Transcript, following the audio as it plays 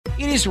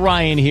It is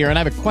Ryan here, and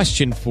I have a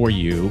question for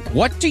you.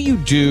 What do you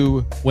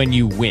do when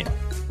you win?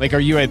 Like, are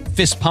you a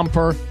fist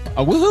pumper,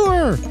 a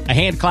woohooer, a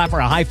hand clapper,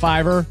 a high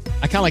fiver?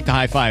 I kind of like the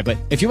high five, but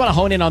if you want to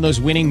hone in on those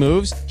winning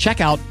moves,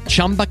 check out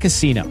Chumba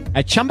Casino.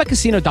 At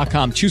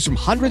ChumbaCasino.com, choose from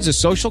hundreds of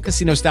social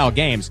casino-style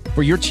games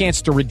for your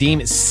chance to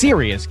redeem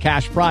serious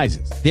cash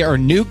prizes. There are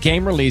new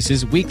game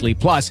releases weekly,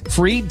 plus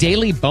free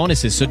daily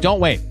bonuses. So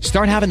don't wait.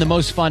 Start having the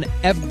most fun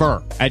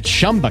ever at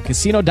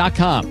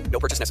ChumbaCasino.com. No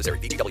purchase necessary.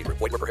 VGW Group.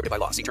 Void where prohibited by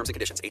law. See terms and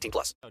conditions.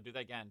 18+. Oh, do that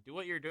again. Do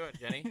what you're doing,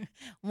 Jenny.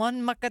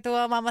 One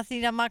makatua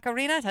mamacita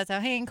macarena,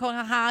 tatahin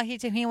kohaha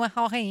hitahiwa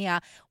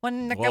hohia.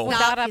 One Whoa.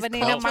 nakabudara He's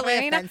banana culturally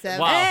macarena. offensive.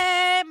 Wow.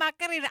 Hey,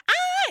 macarena.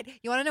 Ah!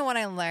 You want to know when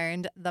I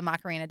learned the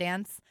macarena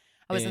dance?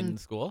 I was in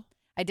school?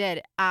 I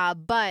did.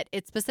 But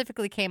it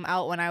specifically came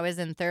out when I was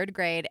in third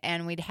grade,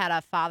 and we'd had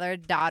a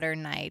father-daughter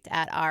night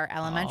at our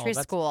elementary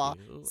that's school.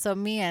 cute. So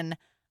me and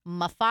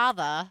my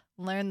father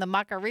learned the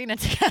macarena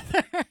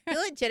together. I feel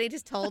like Jenny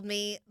just told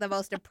me the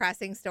most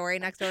depressing story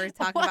next door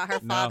talking about her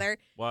No. father.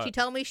 What? She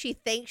told me she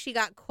thinks she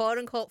got quote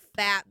unquote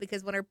fat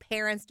because when her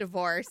parents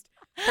divorced,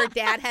 her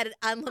dad had an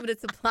unlimited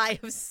supply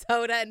of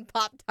soda and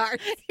Pop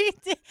Tarts.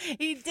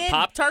 He did.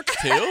 Pop-Tarts,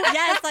 too?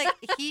 Yes, like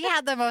he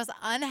had the most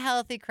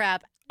unhealthy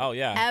crap Oh,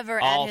 yeah. ever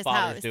at All his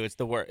fathers house. do. It's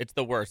the worst. It's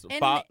the worst.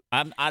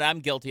 And- I'm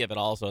guilty of it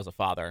also as a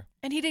father.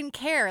 And he didn't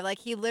care. Like,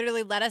 he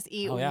literally let us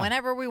eat Oh, yeah.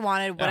 whenever we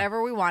wanted,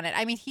 whatever we wanted.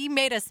 I mean, he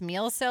made us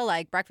meals still,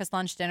 like breakfast,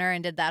 lunch, dinner,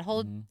 and did that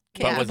whole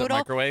But was it caboodle.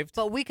 microwaved?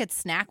 But we could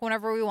snack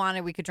whenever we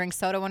wanted. We could drink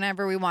soda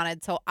whenever we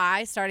wanted. So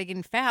I started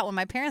getting fat when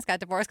my parents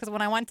got divorced because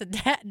when I went to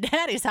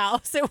Daddy's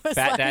house, it was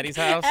Fat like Daddy's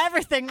house?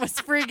 everything was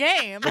free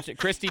game. Which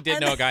Christy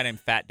did know a guy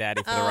named Fat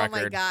Daddy for the Oh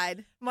record. my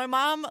God. My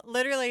mom,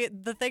 literally,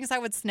 the things I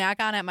would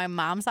snack on at my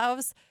mom's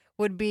house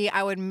would be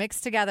I would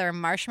mix together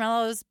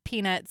marshmallows,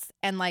 peanuts,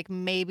 and like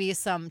maybe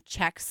some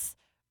Chex,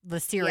 the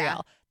cereal.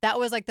 Yeah. That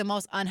was like the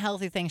most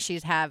unhealthy thing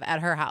she'd have at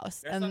her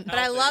house. And But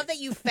I love that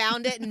you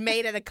found it and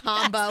made it a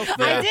combo. I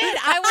did.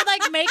 I would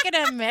like make it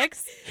a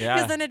mix because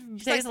Yeah. then it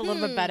tastes a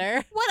little bit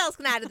better. What else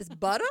can I add to this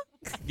butter?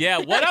 Yeah,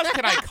 what else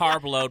can I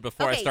carb load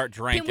before I start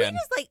drinking? Can we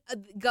just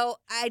like go?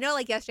 I know,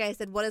 like yesterday, I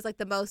said, "What is like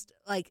the most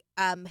like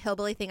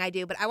hillbilly thing I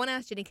do?" But I want to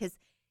ask Jenny because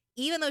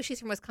even though she's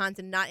from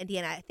Wisconsin, not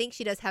Indiana, I think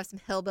she does have some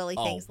hillbilly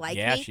things like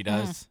yeah, me. she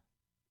does.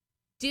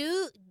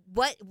 Do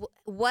what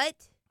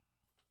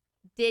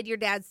did your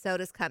dad's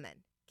sodas come in?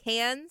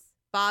 Cans,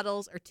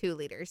 bottles, or 2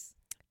 liters?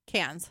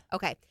 Cans.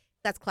 Okay,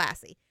 that's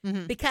classy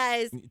Mhm.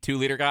 because 2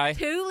 liter guy?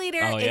 2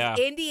 liter Oh, is yeah.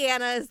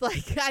 Indiana's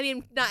like. I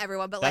mean, not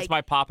everyone, but That's like.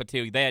 my papa,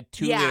 too. They had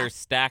 2 Yeah. liters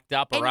stacked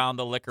up And around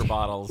the liquor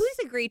bottles.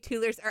 Please agree, 2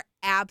 liters are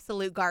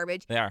absolute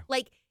garbage. They are.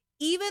 Like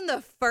even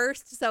the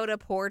first soda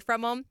poured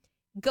from them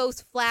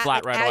goes flat,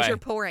 Flat like, right as away. you're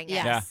pouring it.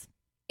 Yes. Yeah.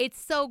 It's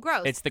so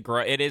gross. It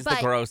is the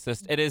But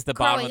grossest. It is the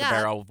bottom of the growing up-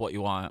 barrel of what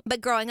you want. But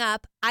growing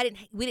up,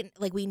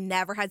 we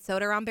never had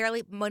soda around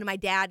barely. When my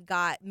dad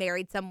got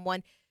married,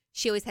 someone,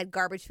 she always had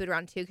garbage food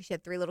around too because she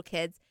had 3 little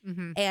kids.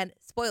 Mhm. And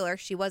spoiler,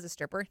 she was a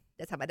stripper.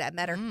 That's how my dad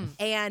met her. Mm.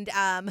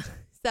 And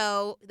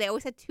so they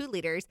always had 2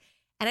 liters.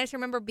 And I just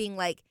remember being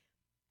like,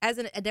 I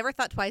never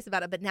thought twice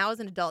about it, but now as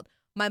an adult,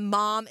 my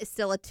mom is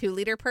still a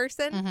 2-liter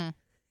person Mhm.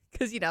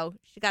 because she got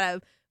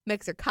to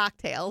mix her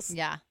cocktails.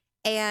 Yeah.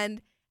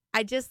 And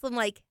I just am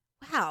like,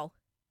 wow,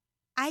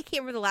 I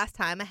can't remember the last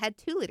time I had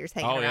 2 liters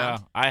hanging Oh, around. yeah.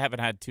 I haven't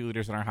had 2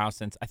 liters in our house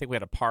since I think we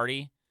had a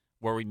party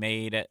where we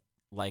made it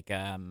like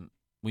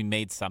we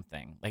made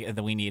something like and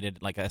then we needed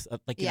like a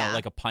Yeah.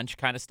 like a punch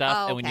kind of stuff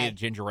Oh, and we okay. needed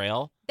ginger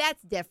ale.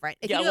 That's different.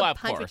 If Yeah, you do well, a of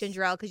punch with course.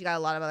 ginger ale because you got a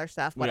lot of other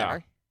stuff, Yeah.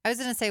 whatever. I was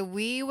going to say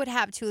we would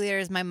have 2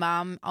 liters. My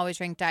mom always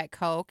drank Diet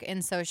Coke.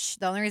 And so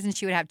the only reason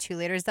she would have 2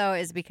 liters, though,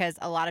 is because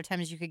a lot of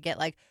times you could get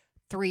like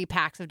 3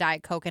 packs of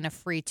Diet Coke and a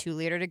free 2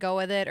 liter to go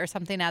with it or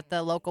something at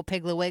the local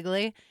Piggly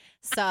Wiggly.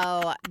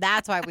 So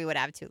that's why we would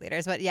have 2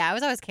 liters. But yeah, I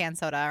was always canned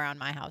soda around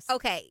my house.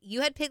 Okay,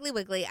 you had Piggly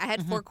Wiggly. I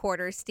had 4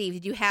 quarters. Steve,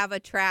 did you have a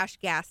trash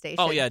gas station?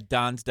 Oh yeah,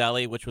 Don's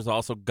Deli, which was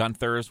also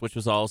Gunther's, which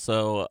was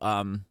also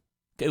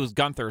it was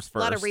Gunther's A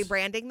first. lot of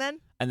rebranding then?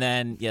 And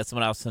then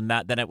someone else, and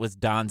then it was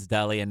Don's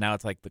Deli, and now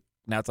it's like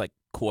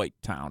Coit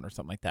Town or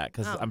something like that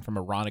because Oh. I'm from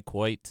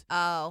Coit.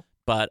 Oh.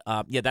 But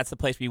that's the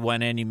place where you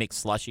went in. You make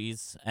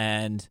slushies,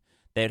 and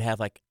they'd have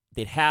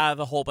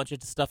a whole bunch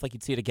of stuff like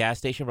you'd see at a gas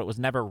station, but it was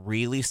never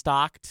really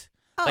stocked.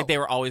 Oh. Like they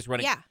were always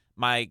running. Yeah.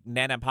 My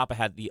Nana and Papa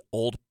had the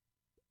old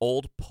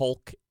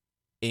Polk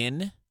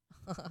Inn,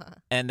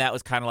 and that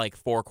was kind of like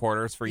 4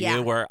 quarters for Yeah.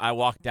 you. Where I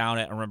walked down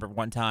it. I remember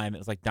one time it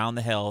was like down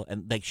the hill,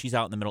 and like she's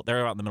out in the middle.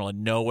 They're out in the middle of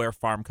nowhere,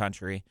 farm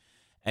country,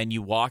 and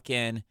you walk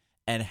in,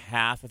 and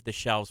half of the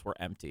shelves were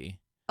empty.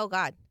 Oh,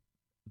 God.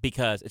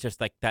 Because it's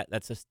just like that.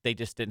 That's just they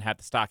just didn't have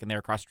the stock, and they were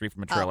across the street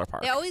from a trailer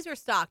park. They always were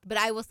stocked, but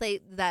I will say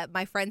that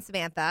my friend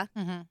Samantha,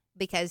 Mhm.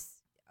 because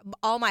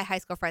all my high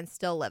school friends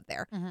still live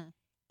there, Mhm.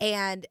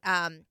 and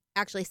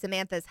actually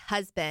Samantha's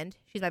husband,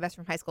 she's my best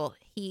friend from high school.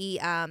 He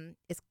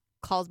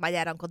calls my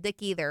dad Uncle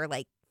Dickie. They're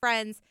like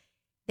friends.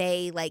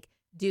 They like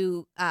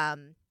do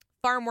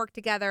farm work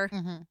together.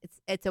 Mhm.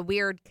 It's a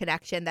weird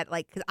connection that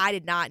like because I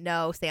did not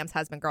know Sam's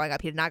husband growing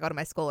up. He did not go to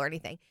my school or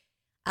anything.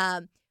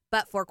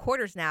 but Four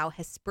Quarters now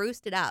has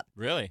spruced it up.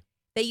 Really?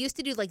 They used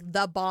to do like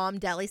the bomb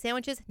deli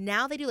sandwiches.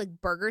 Now they do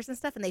like burgers and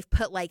stuff, and they've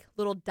put like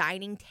little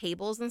dining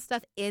tables and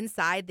stuff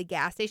inside the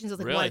gas stations with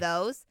like one Really? of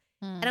those.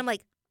 And I'm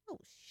like, oh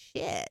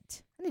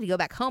shit! I need to go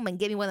back home and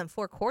get me one of them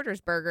Four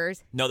Quarters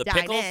burgers. No, the dine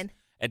pickles in.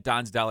 at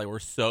Don's Deli were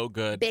so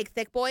good. Big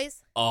thick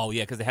boys. Oh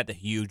yeah, because they had the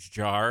huge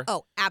jar.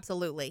 Oh,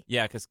 absolutely.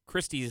 Yeah, because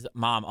Christy's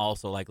mom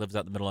also like lives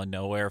out in the middle of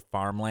nowhere,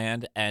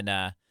 farmland, and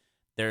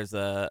it's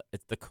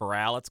the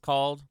Corral. It's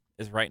called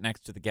is right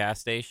next to the gas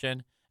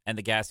station, and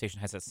the gas station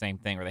has that same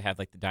thing where they have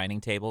like the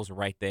dining tables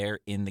right there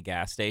in the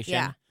gas station.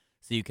 Yeah.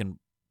 So you can,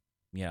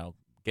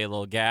 get a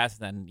little gas,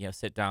 then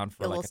sit down for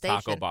Get a like a little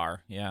taco station.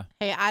 bar. Yeah.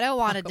 Hey, I don't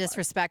want to Taco bar.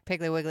 disrespect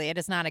Piggly Wiggly. It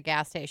is not a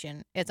gas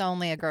station. It's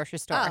only a grocery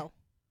store. Oh,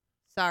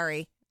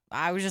 sorry.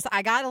 I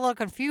got a little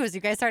confused.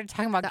 You guys started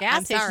talking about So- gas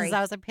I'm stations. sorry.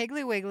 I was like,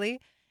 Piggly Wiggly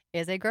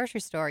is a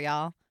grocery store,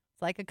 y'all.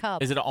 It's like a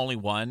Cub. Is it only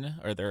one,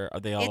 or are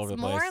they all over the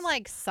It's place? more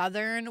like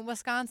southern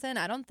Wisconsin.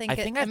 I don't think I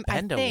think I've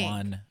been to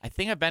one. I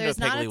think I've been There's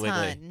to a not Piggly a Wiggly.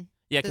 ton.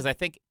 Yeah, because I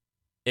think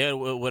it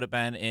would have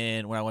been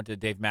when I went to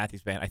Dave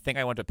Matthews Band. I think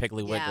I went to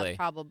Piggly Wiggly Yeah,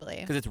 probably.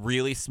 because it's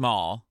really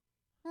small.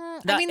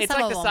 I mean, it's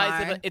some like of the them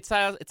size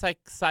are. of it's like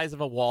size of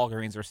a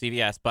Walgreens or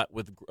CVS, but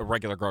with a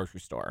regular grocery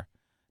store,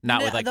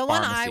 not with like the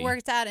one pharmacy. I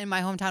worked at in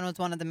my hometown was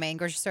one of the main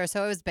grocery stores,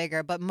 so it was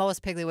bigger. But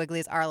most Piggly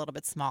Wigglies are a little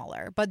bit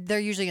smaller, but they're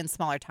usually in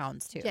smaller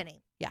towns too.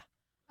 Jenny. Yeah.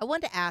 I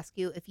wanted to ask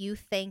you if you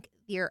think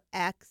your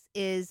ex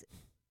is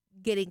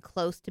getting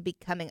close to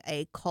becoming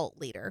a cult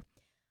leader.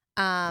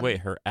 Wait,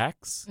 her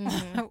ex?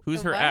 mhm.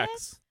 Who's her What?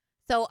 ex?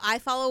 So I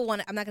follow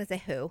one. I'm not going to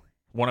say who.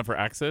 One of her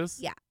exes?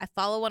 Yeah, I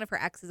follow one of her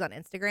exes on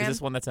Instagram. Is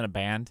this one that's in a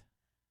band?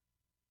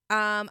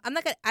 I'm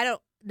not gonna. I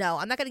don't know.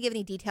 I'm not gonna give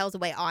any details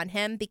away on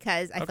him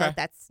because I Okay. feel like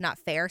that's not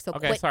fair. So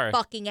Okay, quit sorry.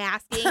 fucking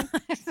asking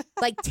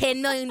like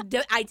 10 million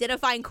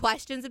identifying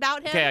questions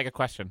about him. Okay, I got a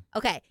question.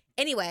 Okay.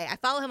 Anyway, I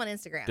follow him on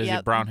Instagram. Does he have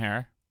Yep. brown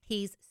hair?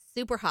 He's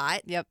super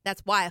hot. Yep.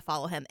 That's why I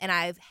follow him, and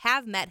I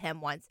have met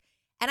him once.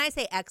 And I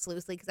say ex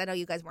loosely because I know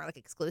you guys weren't like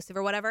exclusive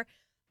or whatever.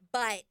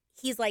 But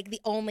he's like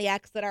the only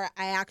ex that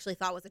I actually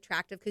thought was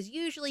attractive because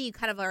usually you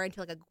kind of are into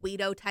like a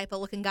Guido type of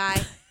looking guy,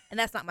 and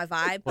that's not my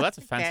vibe. Well, that's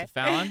offensive,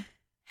 Fallon.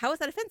 How is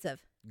that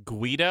offensive?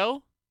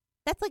 Guido?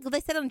 That's like what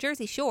they said on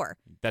Jersey Shore.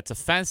 That's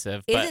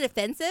offensive. Is but it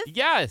offensive?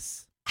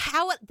 Yes.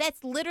 How?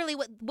 That's literally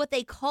what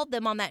they called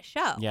them on that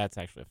show. Yeah, it's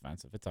actually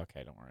offensive. It's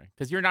okay. Don't worry.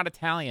 Because you're not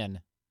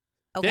Italian.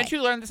 Okay. Didn't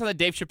you learn this on the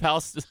Dave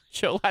Chappelle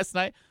show last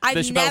night? I've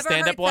the Chappelle never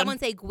stand-up heard one? someone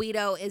say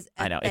Guido is offensive.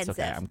 I know. It's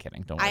okay. I'm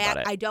kidding. Don't worry about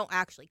it. I don't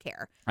actually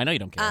care. I know you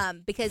don't care.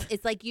 Because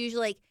it's like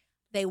usually like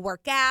they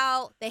work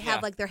out, they have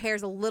Yeah. like their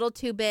hair's a little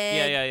too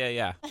big.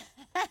 yeah.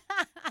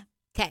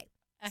 Okay.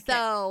 Okay.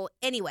 So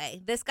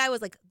anyway, this guy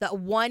was like the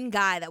one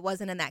guy that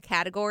wasn't in that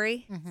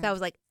category. Mhm. So I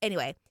was like,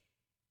 anyway,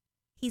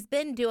 he's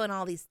been doing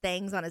all these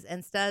things on his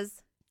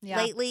Instas Yeah.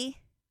 lately.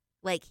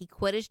 Like he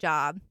quit his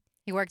job.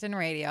 He worked in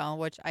radio,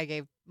 which I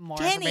gave more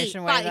Jenny,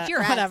 information away. fine, it's your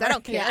ex. I whatever.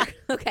 don't care. Yeah.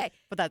 Okay.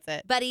 But that's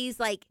it. But he's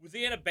like, Was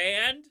he in a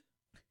band?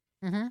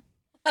 Mm-hmm.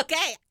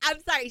 okay, I'm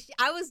sorry.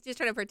 I was just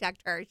trying to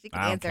protect her. She can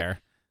I don't answer.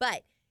 care.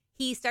 But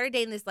he started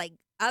dating this like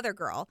other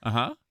girl,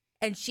 Uh-huh.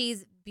 and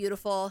she's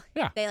beautiful.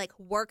 Yeah. They like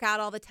work out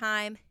all the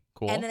time.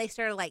 Cool. And then they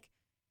started like,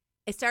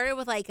 it started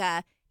with like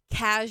a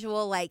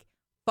casual like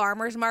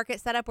farmer's market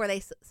setup where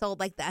they sold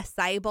like the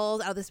acai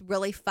bowls out of this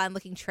really fun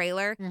looking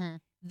trailer. Mm-hmm.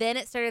 Then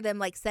it started them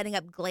like setting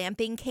up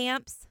glamping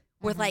camps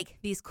with Mhm. like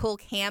these cool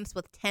camps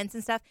with tents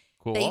and stuff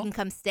cool. that you can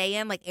come stay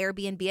in, like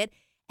Airbnb it.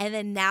 And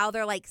then now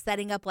they're like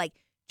setting up like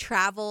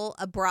travel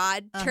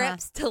abroad Uh-huh.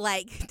 trips to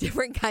like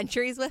different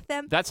countries with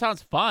them. That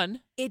sounds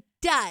fun. It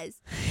does.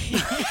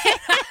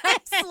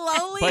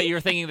 Slowly But you're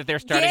thinking that they're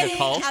starting a getting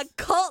cult? a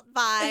cult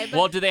vibe.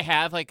 Well, do they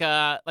have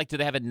do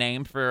they have a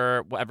name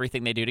for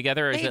everything they do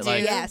together? Or is They it do.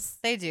 like Yes.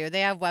 They do.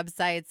 They have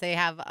websites. They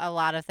have a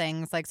lot of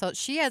things. Like, so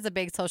she has a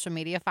big social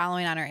media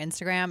following on her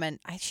Instagram, and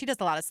she does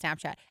a lot of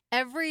Snapchat.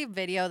 Every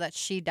video that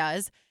she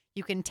does,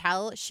 you can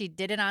tell she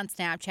did it on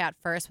Snapchat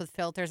first with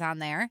filters on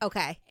there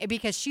Okay.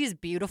 because she's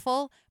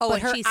beautiful. Oh, but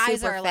and her she's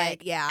eyes super are fit,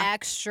 like yeah.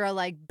 extra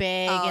like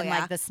big Oh, and yeah.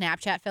 like the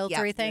Snapchat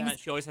filtery things. Yeah,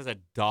 she always has a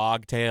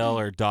dog tail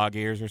or dog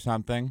ears or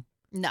something?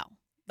 No,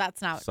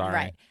 that's not Sorry.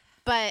 right.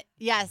 But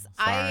yes,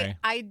 Sorry.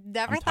 I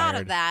never I'm thought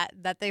tired. of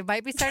that they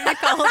might be starting a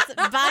cult.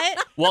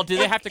 But Well, do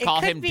they It- have to it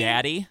call could him be.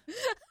 daddy?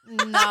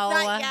 no,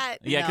 Not yet.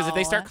 Yeah, because if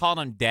they No. start calling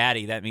him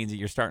daddy, that means that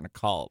you're starting a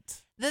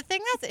cult. The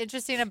thing that's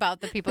interesting about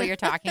the people you're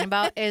talking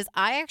about is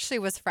I actually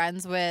was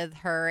friends with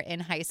her in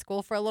high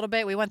school for a little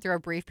bit. We went through a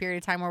brief period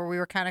of time where we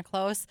were kind of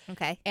close,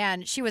 Okay.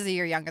 and she was a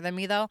year younger than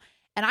me though.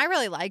 And I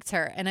really liked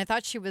her, and I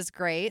thought she was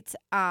great.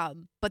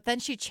 But then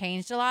she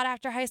changed a lot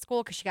after high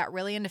school because she got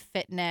really into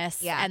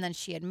fitness. Yeah. And then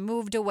she had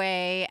moved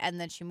away,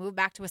 and then she moved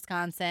back to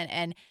Wisconsin,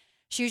 and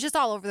she was just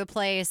all over the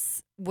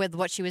place with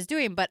what she was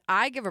doing. But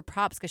I give her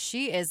props because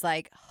she is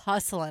like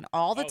hustling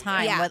all the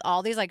time Yeah. with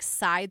all these like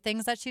side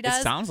things that she It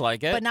does. sounds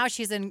like it. But now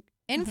she's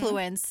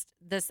influenced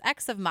this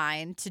ex of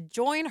mine to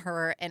join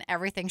her in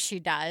everything she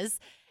does.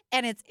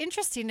 And it's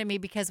interesting to me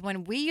because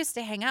when we used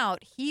to hang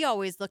out, he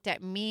always looked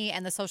at me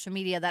and the social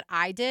media that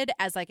I did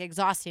as like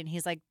exhausting.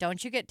 He's like,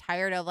 don't you get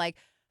tired of like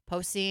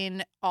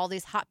posting all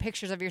these hot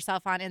pictures of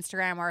yourself on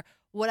Instagram or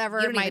whatever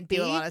You it don't might even be?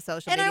 do a lot of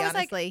social And media, I was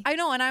honestly. like, I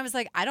know. And I was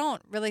like, I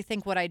don't really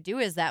think what I do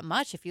is that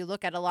much if you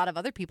look at a lot of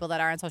other people that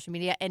are on social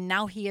media. And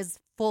now he is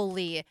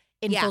fully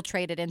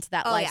infiltrated into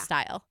that Oh, yeah.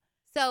 lifestyle.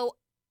 So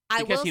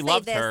I Because will he say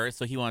loves this. her,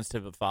 so he wants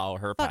to follow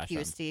her Fuck passion.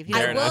 you, Steve.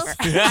 There I it will. is.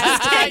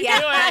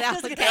 Yeah, I'm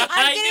okay. kidding.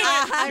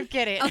 Uh-huh. I'm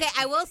kidding. Okay,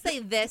 I will say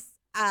this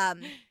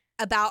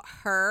about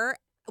her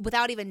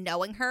without even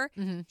knowing her.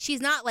 Mhm. She's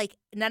not like,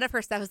 none of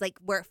her stuff is like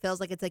where it feels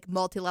like it's like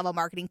multi-level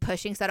marketing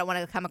pushing, so I don't want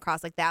to come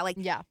across like that. Like,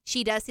 Yeah.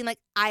 she does seem like,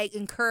 I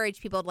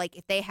encourage people, like,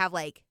 if they have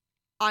like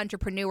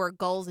entrepreneur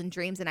goals and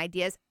dreams and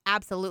ideas,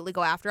 absolutely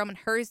go after them. And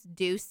hers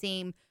do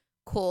seem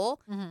cool.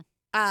 Mhm.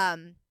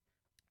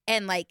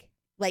 And like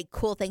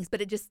cool things,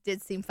 but it just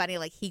did seem funny.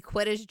 Like, he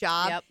quit his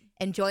job Yep.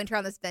 and joined her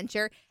on this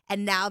venture,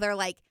 and now they're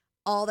like,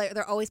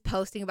 they're always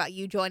posting about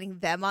you joining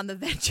them on the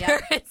venture.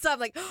 Yep. And so I'm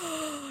like,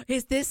 oh,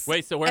 is this?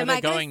 Wait, so where are am they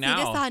I gonna going see now?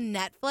 This on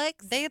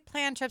Netflix? They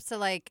plan trips to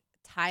like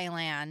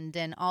Thailand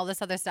and all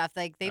this other stuff.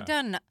 Like they've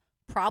done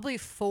probably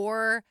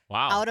 4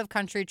 Wow. out of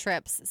country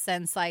trips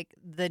since like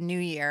the new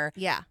year.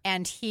 Yeah.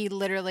 And he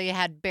literally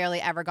had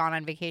barely ever gone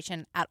on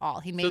vacation at all.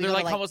 He maybe So they're go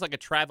like to, almost like a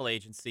travel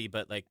agency,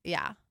 but like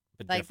yeah,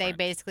 but like they different.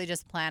 basically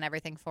just plan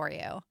everything for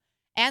you.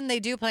 And they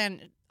do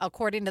plan,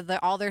 according to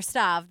all their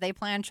stuff, they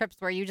plan trips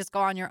where you just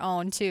go on your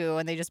own too,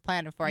 and they just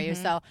plan it for you.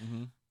 Mhm. So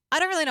Mhm. I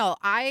don't really know.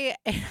 I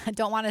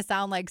don't want to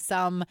sound like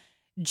some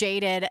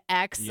jaded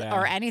ex Yeah.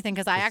 or anything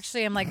because I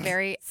actually am like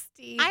very.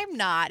 Steve. I'm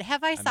not.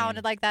 Have I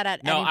sounded mean, like that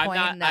at No, any I'm point?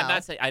 not. No. I'm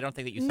not saying. I don't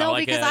think that you sound No,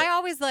 like because a, I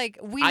always like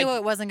we I- knew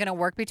it wasn't going to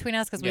work between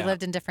us because we Yeah.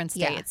 lived in different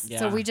Yeah. states. Yeah.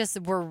 So we just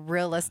were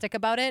realistic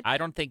about it. I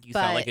don't think you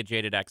sound like But- a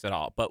jaded ex at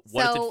all. But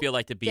what does So, it feel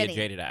like to be Jenny, a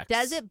jaded ex?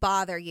 Does it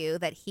bother you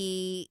that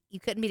you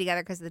couldn't be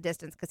together because of the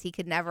distance, because he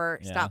could never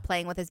Yeah. stop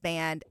playing with his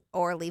band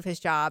or leave his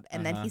job,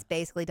 and then Uh-huh. he's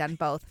basically done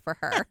both for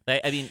her?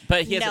 I mean,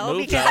 but he hasn't No,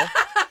 moved because-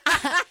 though.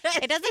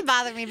 It doesn't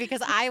bother me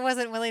because I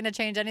wasn't willing to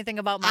change anything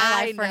about my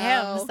I life for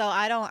know. him. So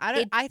I don't.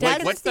 It I think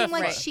doesn't what's the seem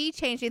like fr- she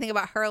changed anything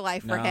about her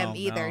life for him No,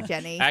 either, no.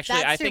 Jenny.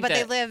 Actually, that's I true, think but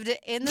they that lived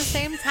in the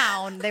same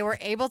town. They were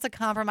able to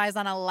compromise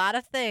on a lot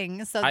of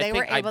things, so I they think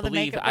were able I to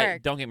believe. make it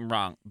work. Don't get me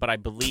wrong, but I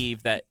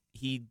believe that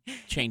he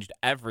changed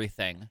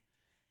everything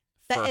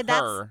for That-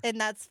 that's, her. and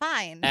that's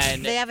fine.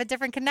 And- they have a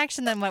different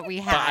connection than what we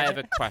But I had. have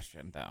a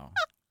question though.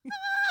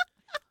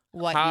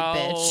 What, you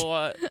bitch?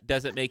 How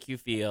does it make you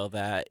feel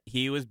that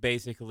he was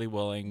basically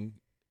willing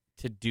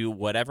to do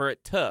whatever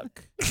it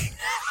took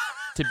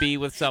to be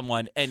with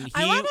someone, and he?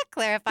 I want to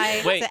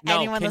clarify Wait, to no,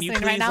 anyone can you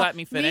listening right please now. let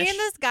me finish? and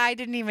this guy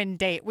didn't even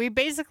date. We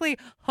basically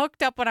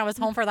hooked up when I was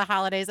home for the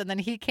holidays, and then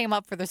he came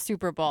up for the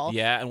Super Bowl.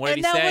 Yeah, and what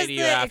did and he that say was to you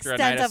the after a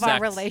night extent of of sex? our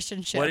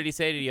relationship. What did he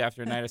say to you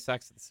after a night of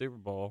sex at the Super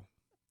Bowl?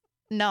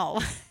 No.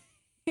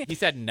 He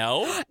said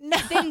no. No.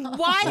 Then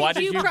why What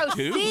did you do?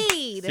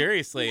 proceed?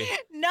 Seriously,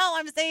 No,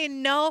 I'm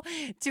saying no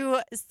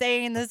to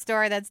saying the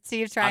story that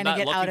Steve's trying I'm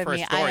to not get out looking of for a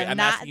me. story. I am I'm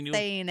not asking you-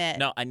 saying it.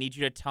 no. I need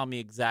you to tell me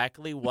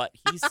exactly what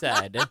he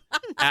said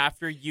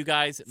after you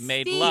guys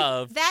made Steve,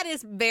 love. That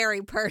is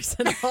very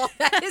personal.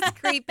 That is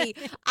creepy.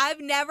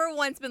 I've never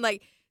once been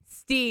like,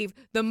 Steve,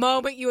 the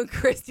moment you and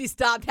Christy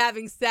stopped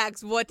having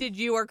sex, what did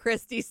you or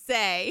Christy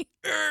say?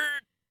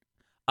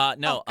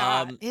 No, Oh,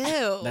 God.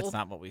 Ew. that's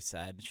not what we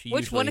said. She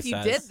Which one usually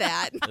of you says- did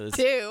that is-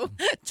 too?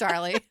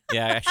 Charlie.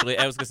 Yeah, actually,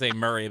 I was gonna say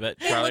Murray, but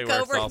They Charlie look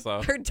works over,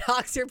 also. her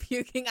dogs are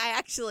puking. I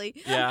actually,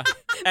 Yeah,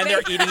 and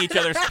they're eating each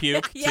other's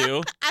puke Yeah.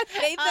 too.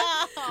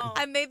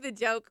 I made the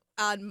joke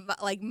on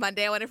like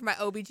Monday. I went in for my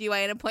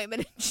OBGYN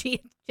appointment, and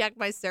she checked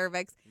my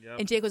cervix.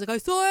 And Jake was like, I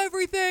saw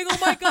everything. Oh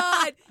my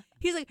God.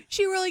 He's like,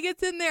 she really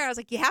gets in there. I was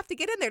like, you have to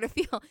get in there to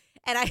feel.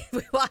 And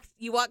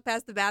you walk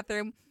past the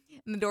bathroom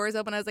and the door is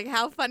open. I was like,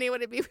 how funny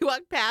would it be if we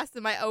walked past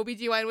and my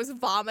OBGYN was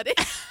vomiting?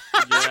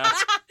 Yeah.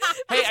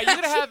 Hey, are you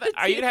gonna have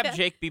that.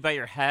 Jake be by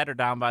your head or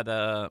down by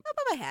the? Not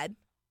by my head.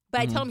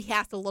 But I told him he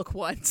has to look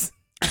once.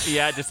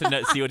 Yeah, just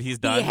to see what he's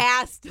He done.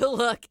 has to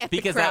look at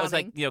Because the that was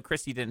like, crowning.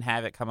 Christy didn't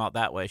have it come out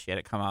that way. She had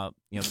it come out,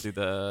 through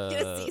the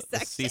Did a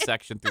C-section.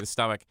 C-section through the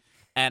stomach,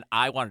 and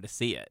I wanted to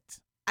see it.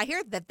 I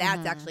hear that's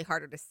Mhm. actually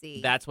harder to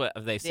see. That's what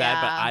they said,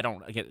 but Yeah. I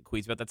don't get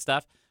queasy about that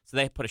stuff. So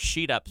they put a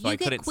sheet up so you I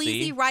get couldn't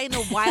queasy see. riding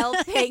the wild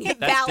thing at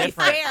That's Valley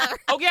different. Fair.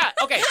 Oh yeah,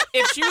 okay.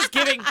 If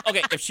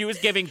she was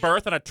giving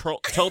birth on a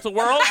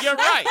tilt-a-whirl, you're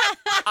right.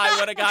 I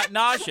would have got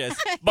nauseous.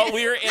 But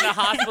we were in a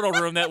hospital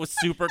room that was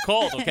super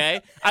cold.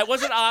 Okay, I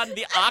wasn't on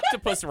the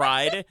octopus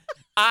ride.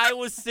 I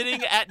was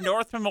sitting at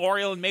North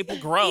Memorial in Maple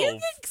Grove. You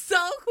get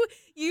so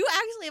you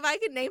actually, if I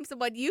could name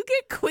someone, you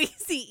get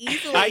queasy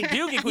easily. I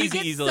do get You queasy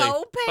get easily,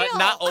 so but pale.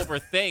 not over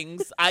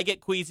things. I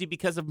get queasy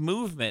because of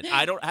movement.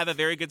 I don't have a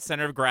very good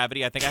center of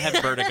gravity. I think I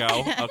have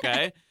vertigo.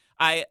 Okay.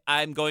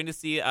 I'm going to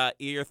see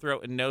ear,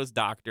 throat, and nose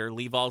doctor,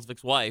 Lee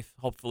Valsvik's wife,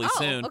 hopefully Oh,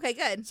 soon. okay,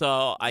 good.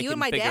 So I You can and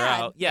my figure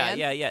dad, out. Yeah,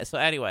 man. yeah. So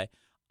anyway,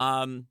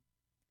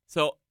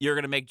 so you're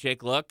gonna make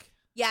Jake look.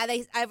 Yeah,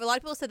 I have a lot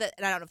of people said that,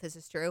 and I don't know if this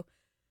is true.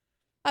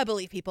 I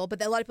believe people,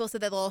 but a lot of people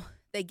said that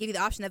they give you the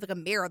option. They have like a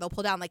mirror. They'll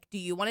pull down like, do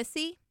you want to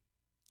see?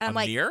 And I'm A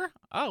like, mirror?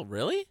 Oh,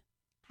 really?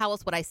 how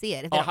else would I see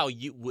it? If they Oh,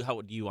 don't- how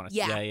would you want to see?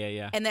 Yeah.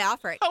 Yeah. And they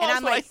offer it. How and else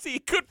I'm would like, I see?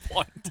 Good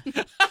point.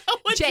 How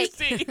would Jake,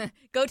 you see?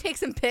 go take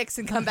some pics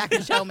and come back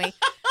and show me.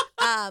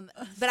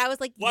 But I was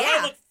like, Why do yeah,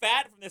 I look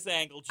fat from this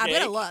angle, Jake? I'm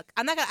gonna look.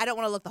 I don't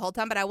want to look the whole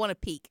time, but I want to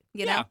peek.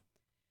 You know?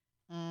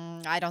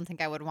 I don't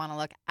think I would want to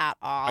look at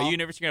all. Are you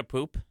nervous you're gonna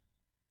poop?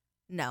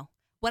 No.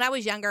 When I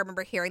was younger, I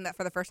remember hearing that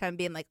for the first time, and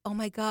being like, "Oh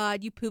my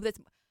God, you poop!"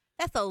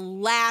 That's the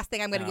last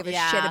thing I'm gonna No. give a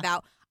Yeah. shit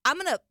about. I'm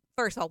gonna.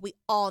 First of all, we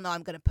all know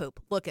I'm gonna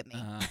poop. Look at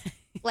me.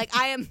 Like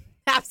I am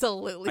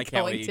absolutely I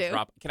can't going wait to.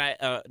 drop. Can I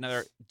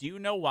another? Do you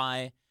know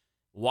why?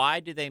 Why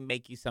do they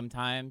make you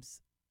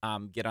sometimes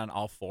get on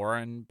all four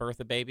and birth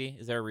a baby?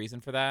 Is there a reason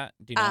for that?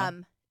 Do you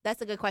know? That's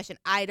a good question.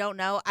 I don't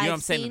know. You know what I'm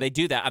saying? They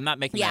do that. I'm not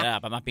making that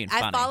up. I'm not being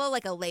funny. I follow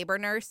like a labor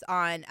nurse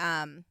on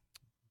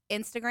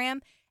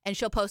Instagram, and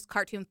she'll post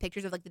cartoon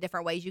pictures of like the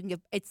different ways you can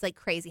give. It's like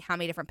crazy how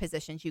many different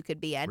positions you could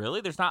be in. Really?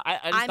 There's not.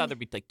 I just thought there'd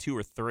be like 2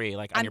 or 3,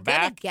 like on I'm your gonna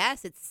back.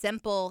 guess it's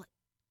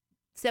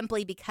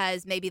simply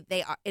because maybe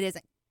it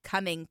isn't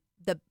coming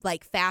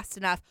fast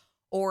enough,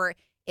 or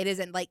it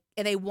isn't like,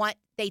 and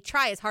they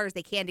try as hard as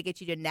they can to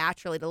get you to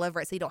naturally deliver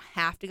it, so you don't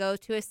have to go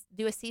to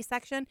do a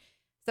C-section.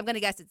 So I'm gonna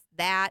guess it's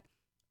that,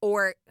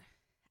 or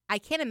I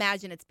can't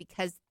imagine it's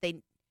because they,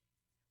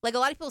 like a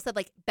lot of people said,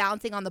 like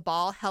bouncing on the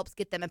ball helps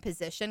get them in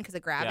position because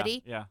of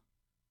gravity. Yeah.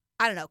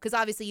 I don't know, because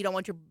obviously you don't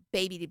want your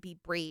baby to be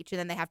breech and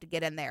then they have to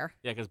get in there.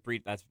 Yeah, because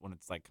that's when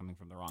it's like coming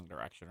from the wrong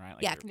direction, right?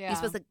 Like Yeah, you're- you're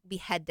supposed to be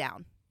head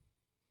down.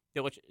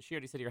 Yeah, which she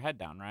already said your head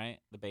down, right?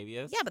 The baby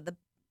is. Yeah, but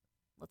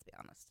let's be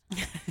honest,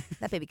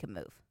 that baby can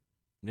move.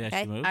 Yeah,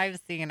 Okay. she moved. I've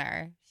seen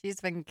her.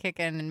 She's been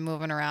kicking and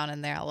moving around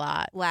in there a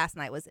lot. Last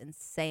night was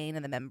insane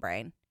in the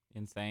membrane.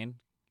 Insane.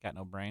 Got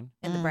no brain.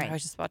 In the brain. I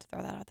was just about to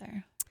throw that out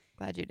there.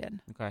 Glad you did.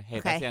 Okay. Hey,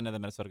 Okay. that's the end of the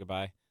Minnesota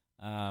Goodbye.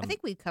 I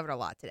think we've covered a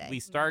lot today. we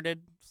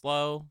started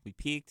slow. We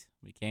peaked.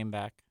 We came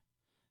back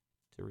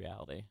to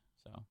reality.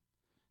 So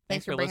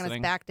Thanks for bringing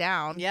listening. us back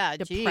down. Yeah,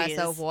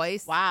 Depresso geez.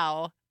 voice.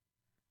 Wow.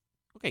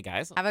 Okay,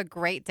 guys. Have a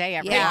great day,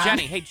 everyone. Yeah.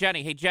 Hey,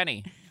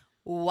 Jenny.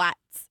 What?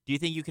 Do you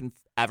think you can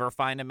ever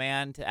find a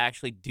man to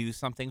actually do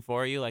something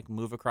for you, like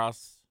move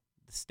across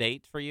the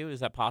state for you?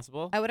 Is that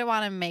possible? I wouldn't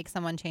want to make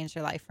someone change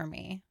their life for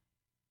me.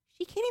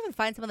 She can't even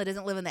find someone that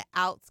doesn't live in the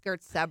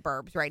outskirts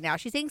suburbs right now.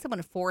 She's seeing someone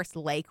in Forest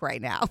Lake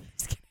right now.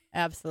 Just kidding.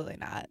 Absolutely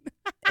not.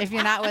 If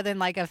you're not within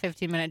like a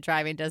 15-minute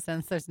driving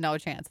distance, there's no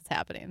chance it's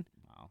happening.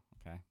 Oh,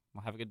 okay.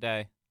 Well, have a good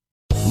day.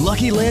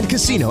 Lucky Land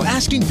Casino,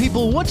 asking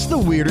people, what's the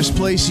weirdest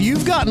place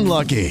you've gotten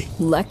lucky?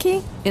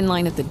 Lucky? In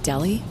line at the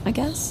deli, I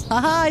guess?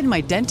 Aha, in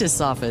my dentist's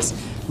office.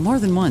 More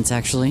than once,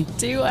 actually.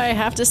 Do I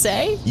have to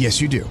say?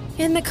 Yes, you do.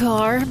 In the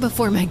car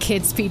before my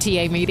kids'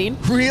 PTA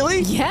meeting.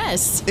 Really?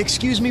 Yes.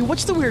 Excuse me,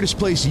 what's the weirdest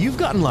place you've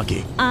gotten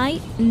lucky? I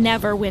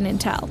never win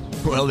and tell.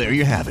 Well, there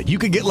you have it. You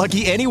can get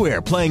lucky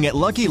anywhere, playing at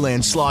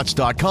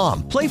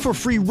LuckyLandSlots.com. Play for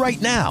free right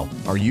now.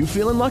 Are you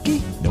feeling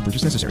lucky? No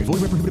purchase necessary.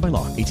 Void where prohibited by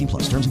law. 18+.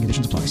 Terms and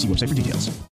conditions apply. See website for details.